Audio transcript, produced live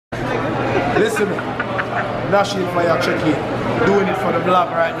Listen, National Fire check-in. Doing it for the vlog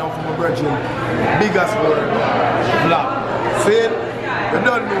right now for my brethren. Biggest word vlog. See it? You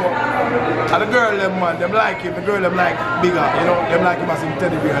don't know. And the girl them man, them like him. The girl them like Bigger. You know, them like him as in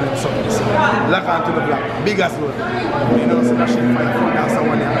teddy bear and them something. Lock on to the vlog. Biggest word. You know, so National Fire for that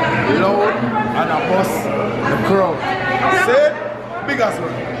someone there. Loud and a bus, the crowd. See it? Biggest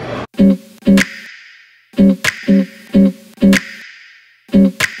word.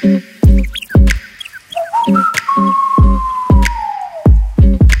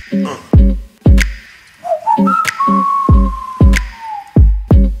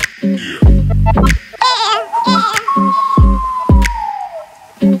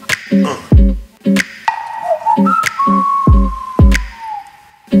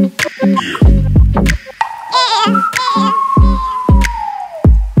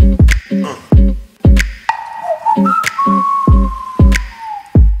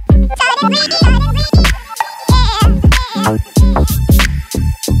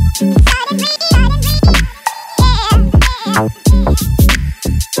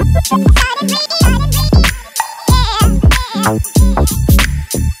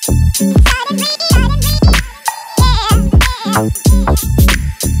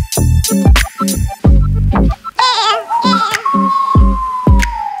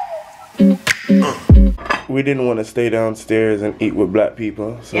 We didn't want to stay downstairs and eat with black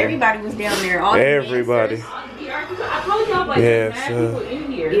people. So everybody was down there. All everybody. Yeah, so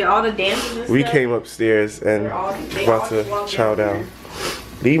yeah, all the dancers and we stuff. came upstairs and about to chow down.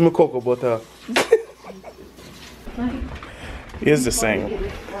 Leave my cocoa butter. It's the same.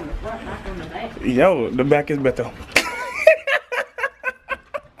 Yo, the back is better.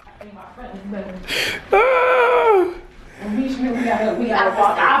 We gotta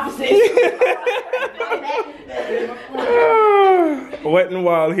walk the opposite. Wet and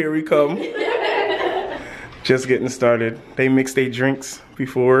wild, here we come. Just getting started. They mix their drinks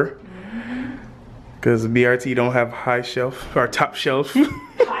before, because BRT don't have high shelf or top shelf.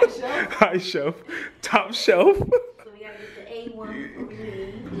 High shelf? High shelf. Top shelf. So we gotta get the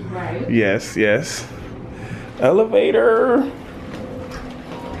A1. Right. Yes, yes. Elevator.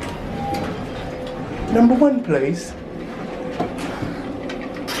 Number 1 place.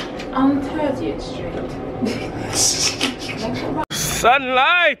 On 30th Street.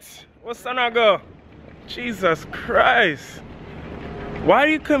 Sunlight! What's that not go? Jesus Christ. Why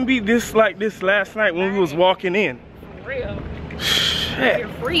you couldn't be this like this last night when we was walking in? For real. Shit. You're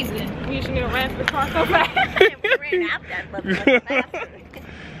freezing. We usually gonna ran to the car so fast. We ran out that motherfucker faster.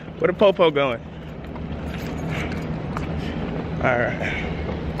 Where the popo going? Alright.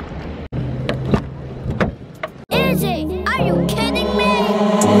 Easy, are you kidding me?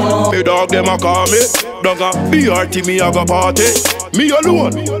 Me dog them a call me, don't got BRT me a go party. Me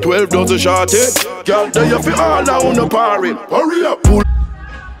alone, 12 dozen shorty. Girl, they you fi all down the party. Hurry up, pull.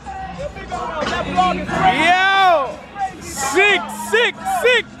 Yo! Sick, sick,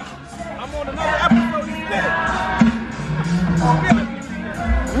 sick! I'm on another episode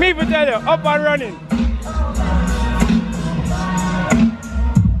instead. Me for tell you, up and running.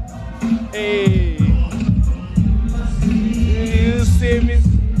 Hey. You see me?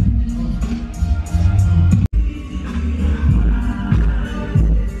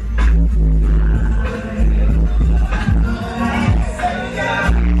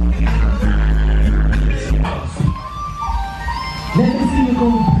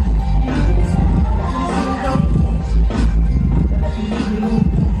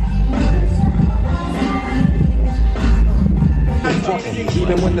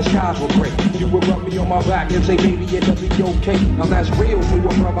 Even when the skies were gray, you would rub me on my back and say, baby, it'll be okay. Now that's real for a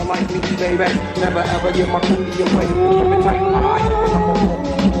brother like me, baby. Never ever get my cootie away. Keep it tight, alright? I'm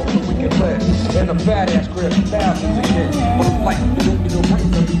a wicked class. And a fat ass crib, thousands of shit. But it's like, you don't need a right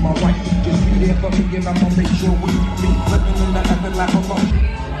to be my wife. Just be there for me and I'ma make sure we be living in the heaven like a motion.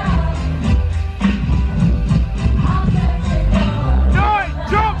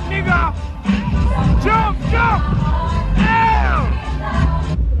 Jump, nigga! Jump, jump!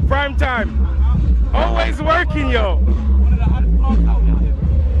 Prime time. Always working, yo.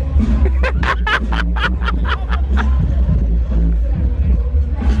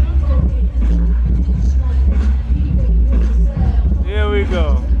 Here we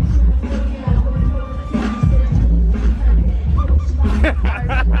go.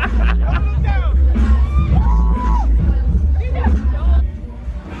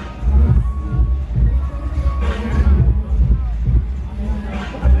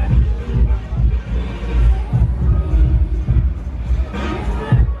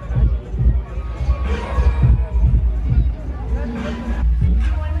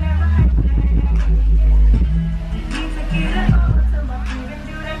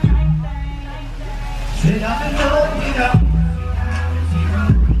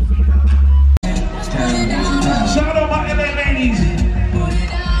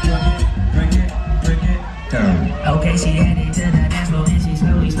 she headed to the dance floor and she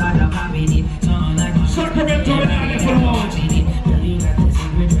slowly started popping it. Something like a short correct to it. Girl, you got the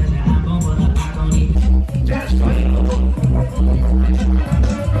secret treasure. I'm gon' put a lock on it. That's funny.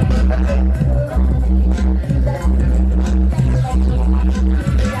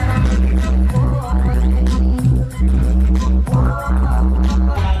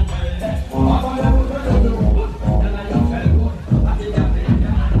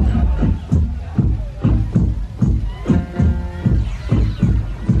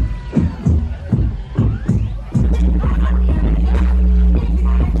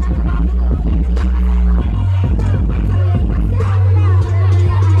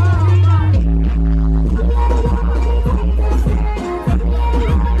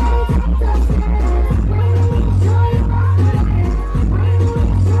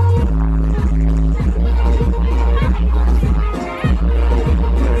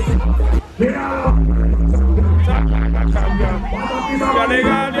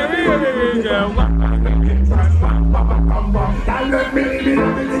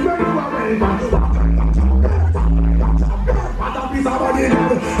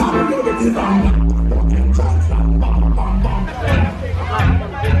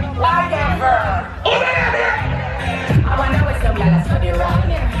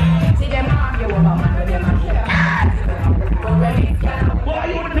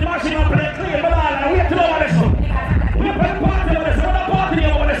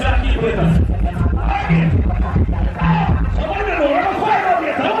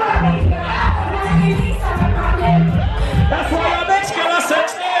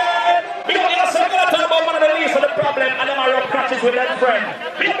 With that friend.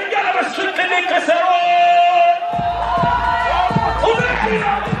 You can get him a strictly link to say,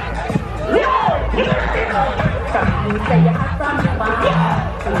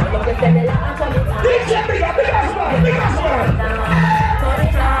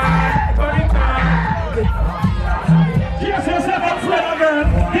 yes, yourself a friend again.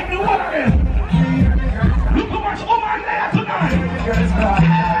 Give me one again. Look how much woman there tonight.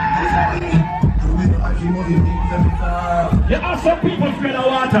 You have some people afraid of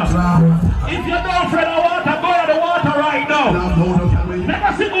water. If you don't afraid of water, go to the water right now.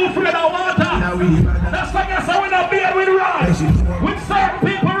 Never see who afraid of water. That's why I say we're not being with run. With certain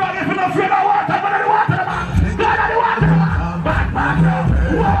people run if you're not afraid of water. Go to the water, man. Go to the water. Back.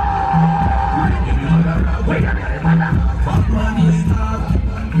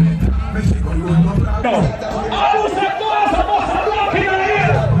 No. All who said go are supposed to walk in the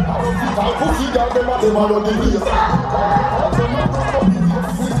ear.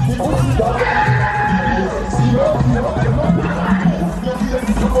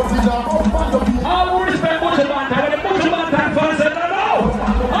 All who respect Butcher Banter, when the Butcher Banter fans said no.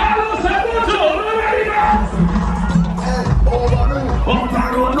 All who said Butcher, ready now?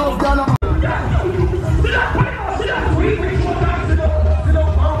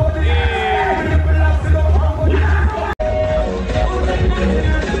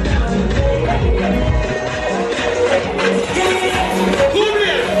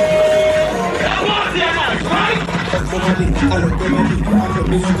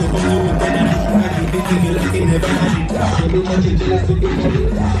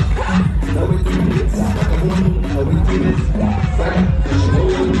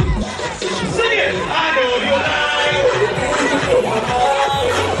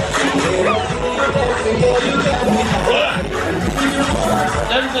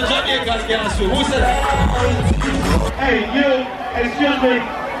 Who said that? Hey, you, excuse me.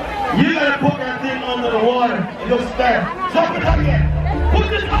 You gotta put that thing under the water and just there. Jump it again. Put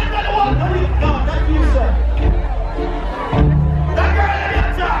this under the water. No, that's you, sir. That girl in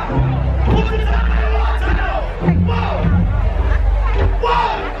the top. Put this under the water now. Whoa.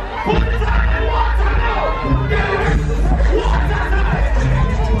 Put this under the water now. Water time.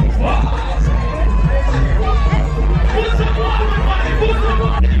 Put some water, buddy. Put some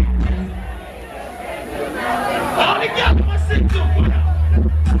water. All the guys must sit to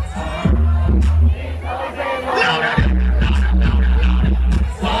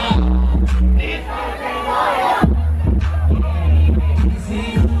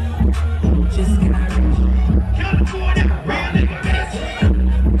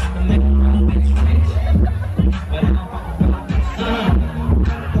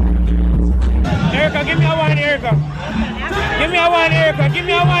Erica, give me a one, Erica. Give me a one, Erica. Give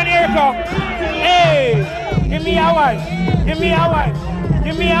me a one, Erica. Hey, give me a one. Give me a one.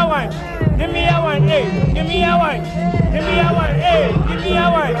 Give me a one. Give me a one. Hey, give me a one. Give me a one. Hey, give me a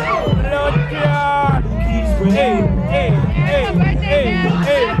one. Lord God. Hey, hey, hey, hey,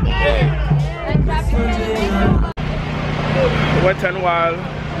 hey, hey. Wet and Wild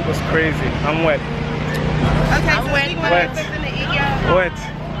was crazy. I'm wet. Okay, so wet. Wet.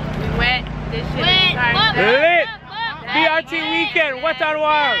 Wet. This shit is Lit. BRT weekend. Wet and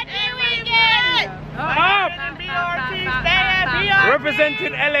Wild. Up.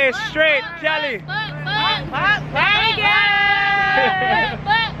 Representing LA straight. Cali.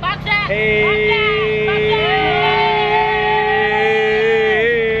 Hey.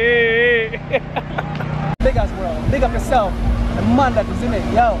 Biggas world. Big up yourself. The man that is in it.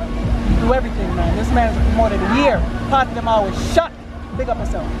 Yo. Do everything, man. This man is for more than a year. Party them always shut. Big up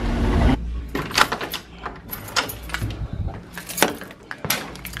yourself.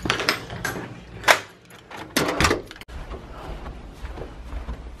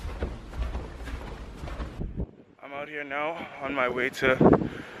 I'm out here now on my way to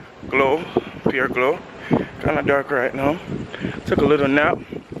Glow, Pier Glow. Kind of dark right now. Took a little nap.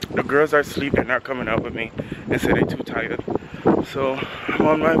 The girls are asleep. They're not coming out with me. They say they're too tired. So I'm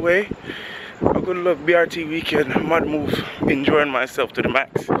on my way. A good look, BRT weekend, mad move, enjoying myself to the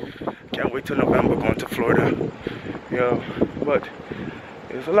max. Can't wait till November going to Florida. Yo, but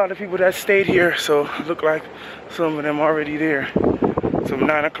there's a lot of people that stayed here, so look like some of them already there. So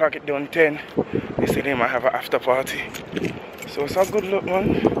 9 o'clock it done 10. They say they might have an after party. So it's a good look,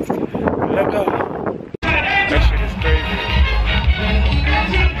 man. Let go. That shit is crazy.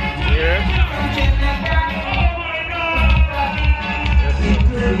 Yeah.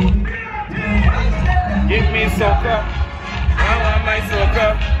 Give me soca, I want my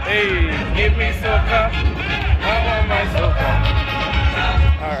soca. Hey, give me soca, I want my soca.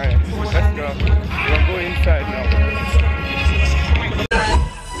 Alright, let's go. We'll go inside now.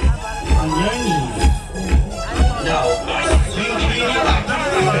 On your knees. No.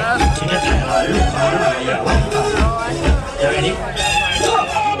 You ready?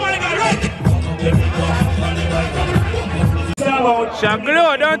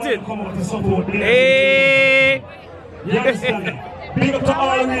 Shanglo, don't it? Hey! Yes, big up to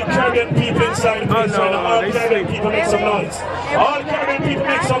all the Caribbean people inside the place. All Caribbean people make some noise. All Caribbean people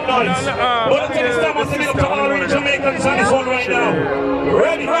make some noise. But until this time, I'm big up to all the Jamaicans on this one right now.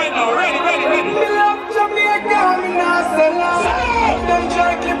 Ready right now, ready. Me love Jamaica, me not sell out. Them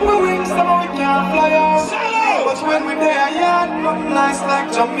try clip we wings, so we can't fly out. But when we there, yeah, nothing nice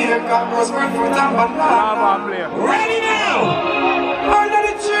like Jamaica. Rose fruit and banana. Ready now! Under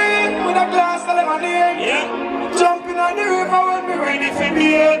the tree with a glass of lemonade. Yeah. Jumping on the river when we ready for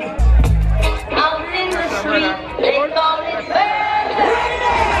bed. Out in the street, they call it bad. Ready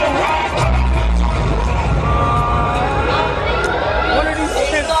now! One of these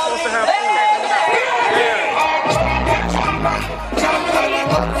kids supposed to have food.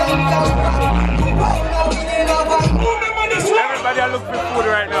 Everybody I look for food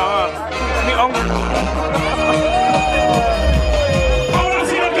right now, huh? Me hungry. I want to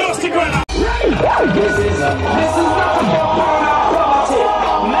see the glow stick right now. This is not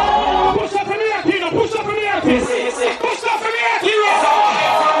Push up from here, Tino. Push up from here, Tino. Push up from here, Tino.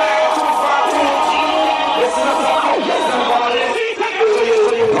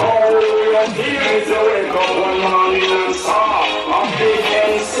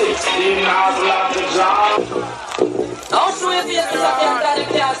 Don't show your face, Mr. Captain,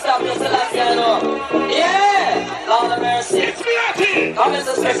 can't stop me till I say no. Yeah, Lord of mercy. Come as a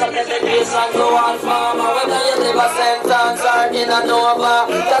special dedication to one farmer, whether you live a sentence or in a Nova.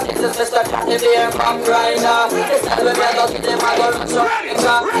 That is a Mr. Captain Beer from Grinder. This time we get up in the mother of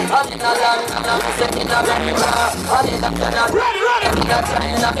Jamaica. I'm in a land and I'm in a America. I'm in a Canada, I'm in a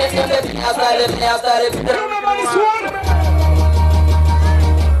China. It's in the players, like the players, like the players. Remember this one?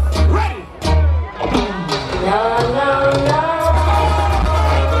 Ready? No.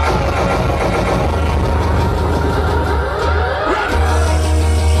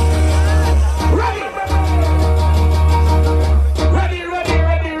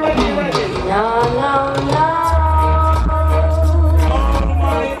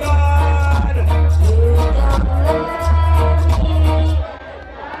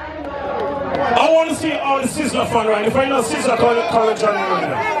 Sizzler fan right. If I know Sizzler College right now.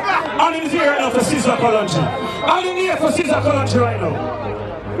 I'm in here right now for Sizzler College. I'm in here for Sizzler College right now.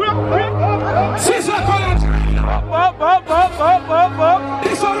 Sizzler College.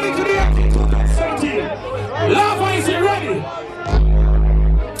 This one we need to do. 17. Lava is here ready.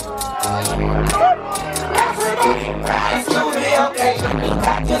 Everybody rise to the occasion.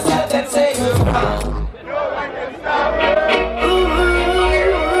 Back yourself and say you're wrong.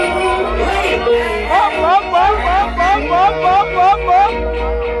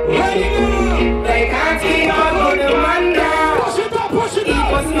 They can't keep on the man down. Keep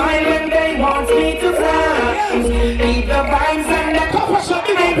a smile when they want me to flash. Keep the vibes and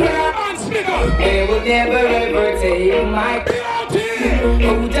they will never ever take my oh,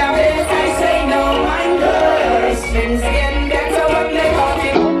 damn it, I say no, I'm good. Things getting better when they got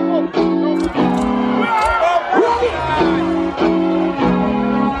it.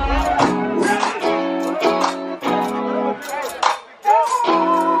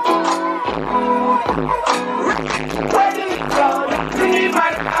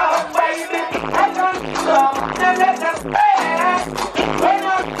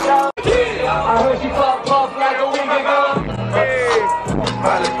 I heard she puff like a week ago.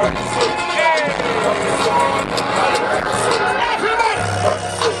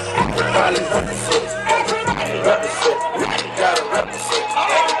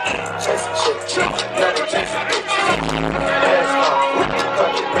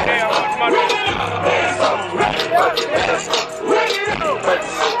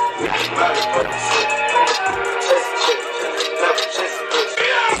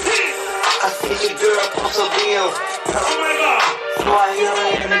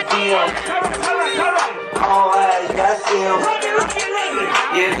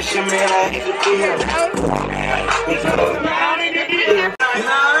 Yeah, she made I hit the deal.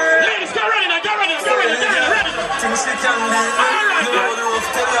 Ladies, get ready now, get ready. Think she can be you know the roof,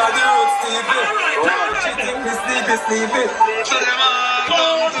 tell her the road steep. She think me sleepy. Show them all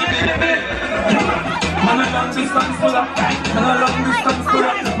Man a long distance fuller, man a long distance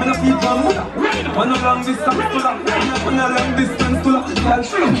fuller. Man a keep on mother, man a long distance fuller. Man a long distance fuller. Girl,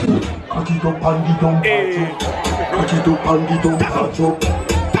 shoot. Cock it up and the dump patch up.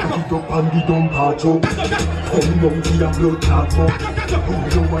 Cock it up and the dump patch up. Come down to your blood clot up. Come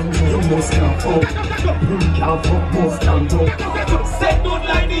down and you must can't up. You can't up, must can't up. Say don't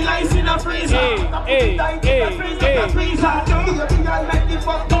like the lights in a freezer. Hey. Baby, I'll make the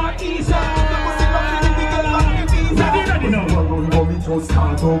fuck more easy. Ready now. Mommy just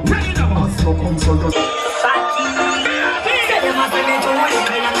start up. Ready now. As you come so just.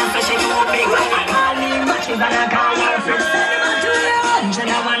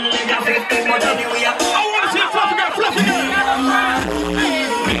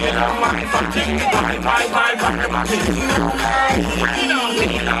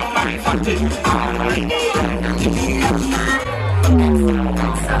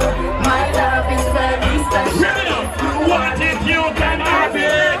 My love is very special. What if you can have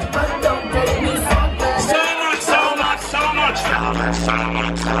it? But don't take me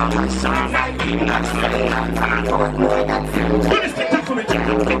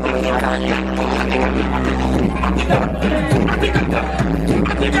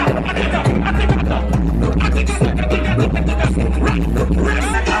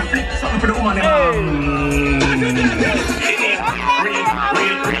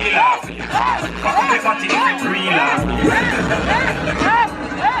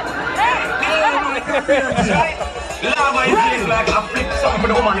Lava is like a flip song for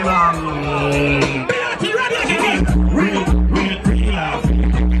the woman. Real laughing.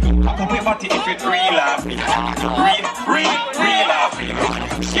 I can play party if it real laughing. Real laughing.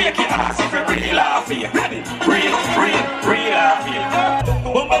 Shake your ass if it real laughing. Real laughing.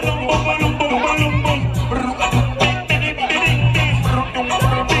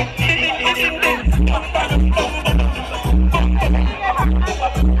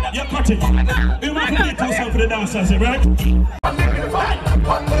 You're cutting. You might need to yourself for the dancers, right?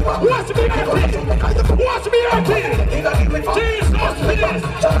 What's me out here? Jesus, please.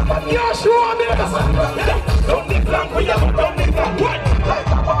 You're sure me. Don't be blank with you. Don't be blank.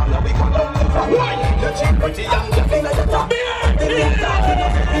 Why? You're cheap, pretty young. You're feeling the top.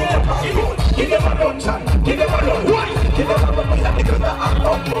 Give them a run, John. Give them a run. Why? Give them a run. Because the heart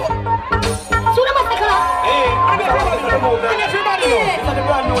of everybody knows. It's a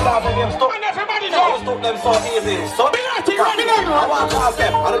brand new laugh and them stuff. And everybody knows. Stop them so easy. So I want to pass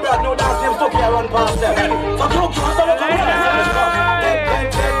them. And the brand new dance them stuff here run past them. So look,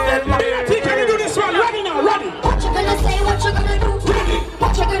 can you do this one? Ready now, ready. What you gonna say, what you gonna do?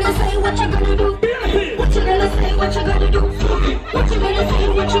 What you gonna say, what you gonna do? What you gonna say, what you gonna do? What you gonna say,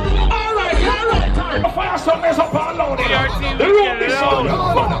 what you gonna do? Alright. Fire some is up and loud. The room is so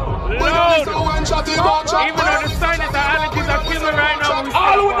loud. Even though the sinus and allergies are killing right now.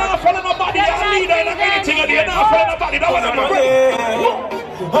 All who not follow nobody and leader in anything, and they not follow nobody. That was a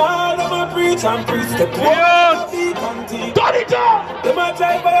all of my preach and preach the poor. Turn it down. Them a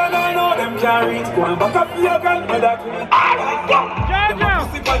try by and I know them can't reach. Go and back up your grandmother. Them a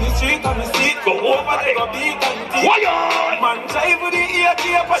pussy on the street and the seat. Go over there, go beat and teeth. Why on? Man, drive with the ear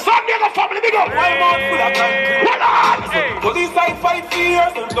tape. Sunday the family big up. My mouth full of concrete. What on? Police side fight for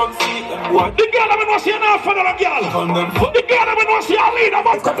years, them don't see them. What? The girl that was here now for the girl. The girl that was here leader.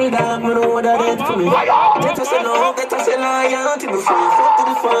 Couple down, you know what I did for me. Get us a no, get us a lion. Till we fuck to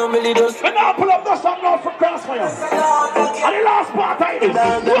the family just. And now pull up the sun now for Crossfire. And the last part I did.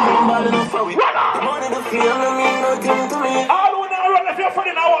 Run on. Money the feel, I mean nothing to me. All who now run if you're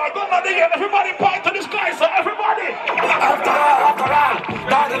funny now, I don't know the game. Everybody point to the sky, so everybody. After all,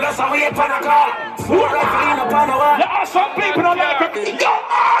 daddy, let's wait for the call. Four clean up on the wall. There are some people don't like it. Yo,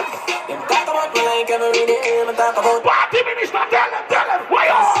 us! Them talk about me like every day, and talk about party minister, tell them, why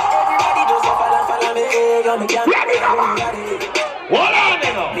us? Everybody just follow me, yo, me can't. Ready now, man. Hold on,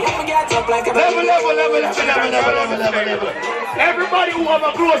 nigga. Level. Everybody who have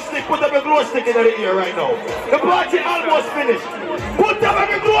a glow stick, put up a glow stick in the ear right now. The party almost finished. Put up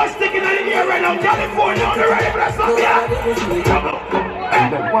a glow stick in the ear right now. California on the right, bless up here. Come on.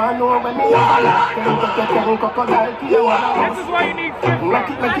 This is why you need 50.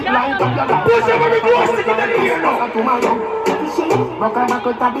 Put up a glow stick in the ear now.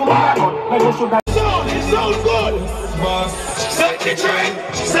 It sounds good. Set the trend.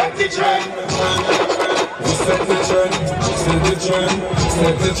 Set the trend. Set the trend. Set the trend.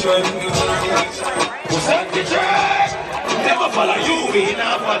 Set the trend. Set the trend. Never follow you, we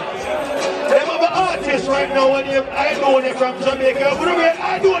not follow. Them other artists right now, when I know they're from Jamaica, but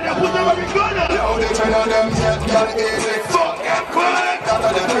I know they put them every corner. Now they try on them yet, can't easy. Fuck them quick. That's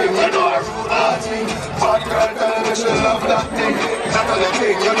the thing, you know a rude party. Bad girl tell me she love that thing. That's the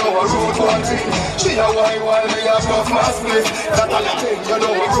thing, you know a rude one thing. She a wine while me a puff my split. That's the thing, you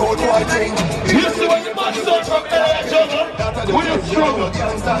know a rude one thing. You see when the man starts from LA jungle, with a struggle.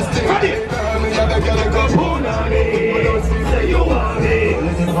 Ready? Me a beg you to go Who not me? Say you want me.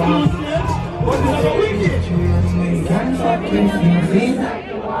 What is the wicked?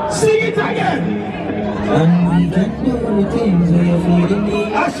 Sing it again. And we can do the things where you're feeling me.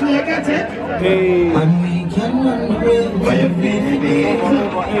 Ashley, you get it? Hey. And we can run away where you're feeling me.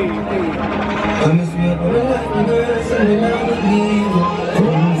 I'm a sweet girl, so we love to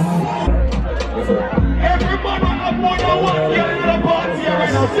every man have more than one girl in the party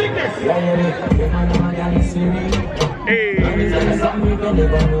right now. Sing this. Hey.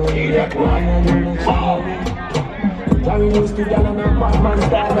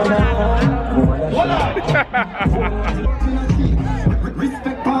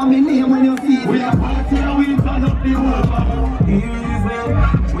 Respect for me name when you see we are party and we turn up the whole.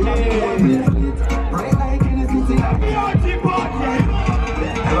 Right like in the city.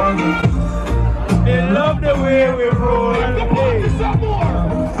 They love the way we roll.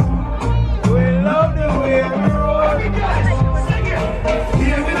 We love the way we roll.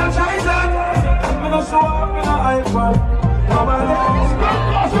 Here we don't try that. We don't show up in an iPhone.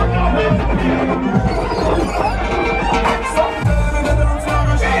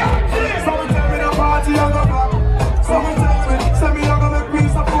 Someone tell me the party on the block. Someone tell me, send me on the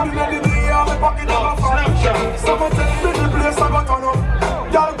piece of food in the day on the pocket of a phone. Someone tell me the place I got on up.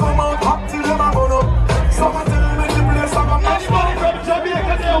 Y'all come out hot till them are gone up. Someone tell me the place I got on up. Anybody from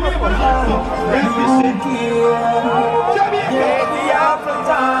Jamaica there with me? Jamaica. The apple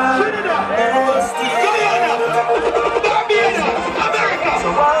time. Barbados. America. So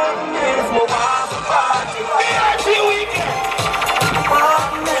one is my wife party. BRTWEEKEnd.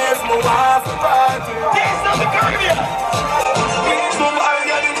 One is my wife party. Taste of the Caribbean. Somebody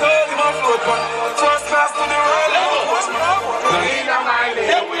got it all in my foot. First class to the world.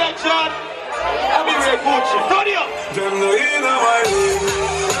 Then we are John. I'll be Ray Gucci. Turn it up. Them no in my leg.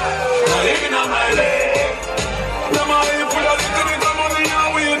 No in my leg. Them a put a little bit of money and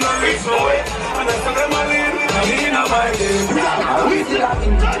we no reach no way. And I said them a leave me in my leg. We still a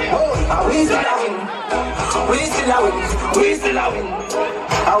win. We still a win. We still a win. We still a win.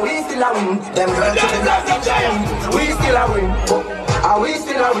 We still a win. Them girls to the left. We still a win. We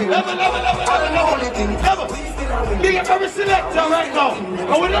still a win. I don't know anything. Big up every selector right now.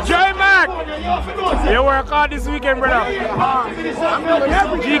 J Mac! You work hard this weekend, brother.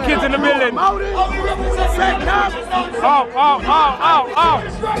 G kids in the building. Oh.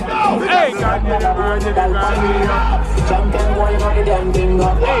 Hey,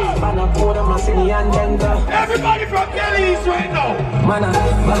 everybody from Delhi is right now. Man,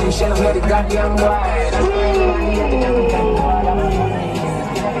 shall I the goddamn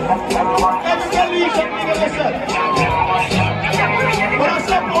Everybody can make it listen. But I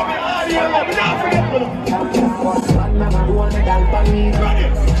support me all year long. We don't forget them.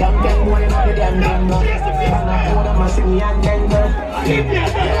 Champion boy in the damn Good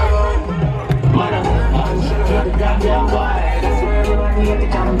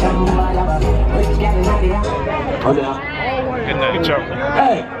night, Chuck.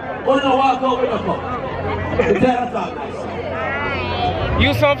 Hey, wanna walk out with a cup?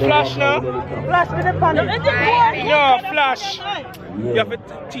 You some flash now? Flash with the pan. No, flash. You have to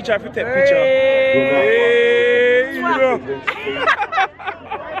teach her to take picture. Hey, yo.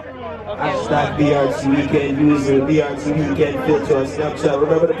 Hashtag BRT Weekend, use the BRT Weekend filter on Snapchat.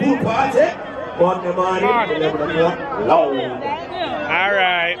 Remember the pool party? On the morning, 11 o'clock. Long.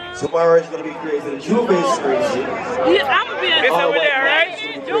 Alright. Tomorrow is going to be crazy. The Juve is crazy. I'm gonna be It's over there, right?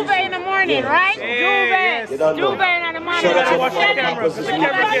 Juve in the morning, right? Yes. Juve in the morning. Shout out to Watch the camera. The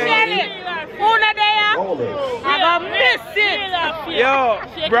camera game. Una there. I got miss it. Yo,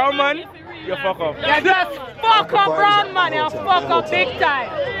 brown man, you fuck up. You just fuck up, brown man. You fuck up big time.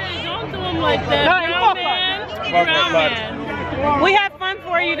 Don't do him like that. No, you fuck up. Fuck up, bad. We had fun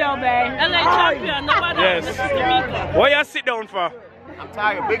for you though, babe. LA champion. Nobody else. This is Tamika. What you sit down for? I'm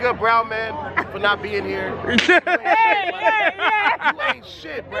tired. Big up brown man for not being here. You ain't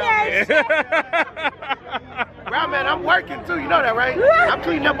shit, brown man. Brown man, I'm working too. You know that, right? I'm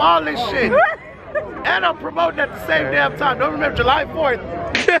cleaning up all this shit. And I'm promoting at the same damn time. Don't remember July 4th.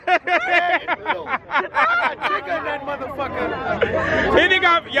 I got Trigger in that motherfucker. Hey,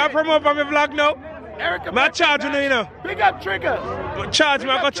 nigga, y'all promote for my vlog now? Erica, I'm charge you, you know. Big up Trigger. Charge me,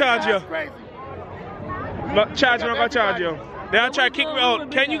 I'm gonna charge you. Charge me, I'm gonna charge you. They'll try to kick me out.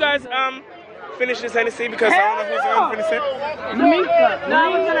 Can you guys finish this Hennessy because I don't know who's gonna finish it? Tamika. No,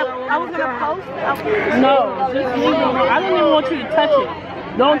 I was gonna post. No, just leave it. I don't even want you to touch it.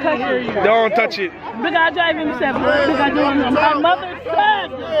 Don't touch it. Don't touch it. Big I drive himself. Big I doing him. My mother's son.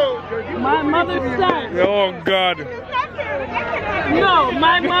 My mother's son. Oh God. No,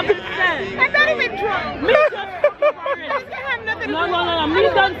 my mother's son. I'm not even drunk. Me no, me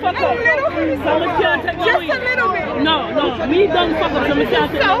done fuck up. Someone can't take just a little bit. No, me done fuck up. Someone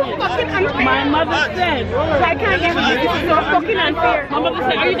can't take so fucking unfair. My mother said. I can't get with you. This is so fucking unfair. My mother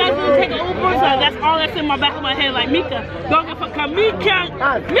said, are you guys gonna take an Uber? So that's all that's in my back of my head. Like, Mika, don't get fucked up. Me can't. Me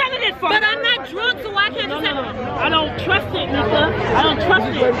I don't get fucked. But I'm not drunk, so I can't just say. I don't trust it, Mika. I don't trust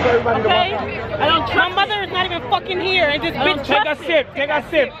it. Okay? I don't trust. My mother is not even fucking here. And this bitch take a sip. Take a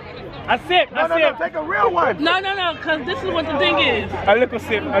sip. A sip, no, take a real one. No, because this is what the thing is. A little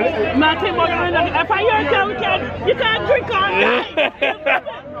sip. Man, take more than if I hear you can't drink all night.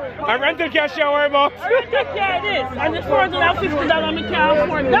 I rental car shower, box. I rental car it is. And as far as that $50, I can't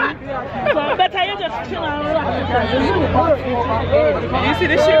afford that. So better you just chill and relax. You see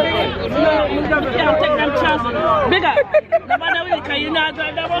this shit, Bigga? No, you can't take them chances. Bigga, nobody with it, because you not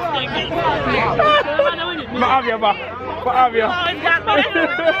drive that Mustang. Ma have you, ba? Ma have you.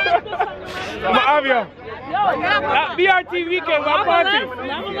 Ma have you. BRT weekend, what party?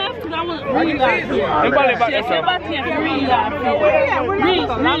 Never left because I was really last year. I'm probably back yourself. Really last year.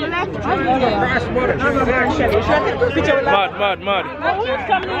 Mad. Who's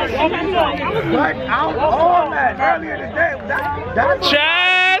coming in? All that earlier today.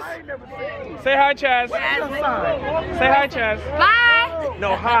 Chaz! Say hi, Chaz. Say hi, Chaz. Bye.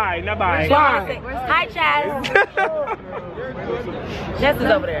 No, hi, not bye. Hi, Chaz. Chaz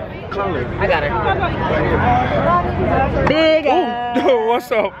is over there. I got her. Big ass. Oh,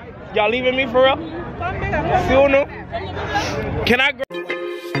 what's up? Y'all leaving me for real? Still no? Can I go?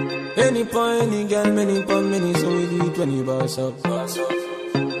 Any point, any girl, many pon many, so we do it when you boss up.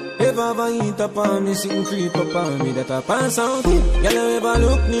 If I ever eat up on me, sitting creep up on me, that I pass out. Y'all ever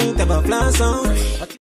look neat, ever flash out.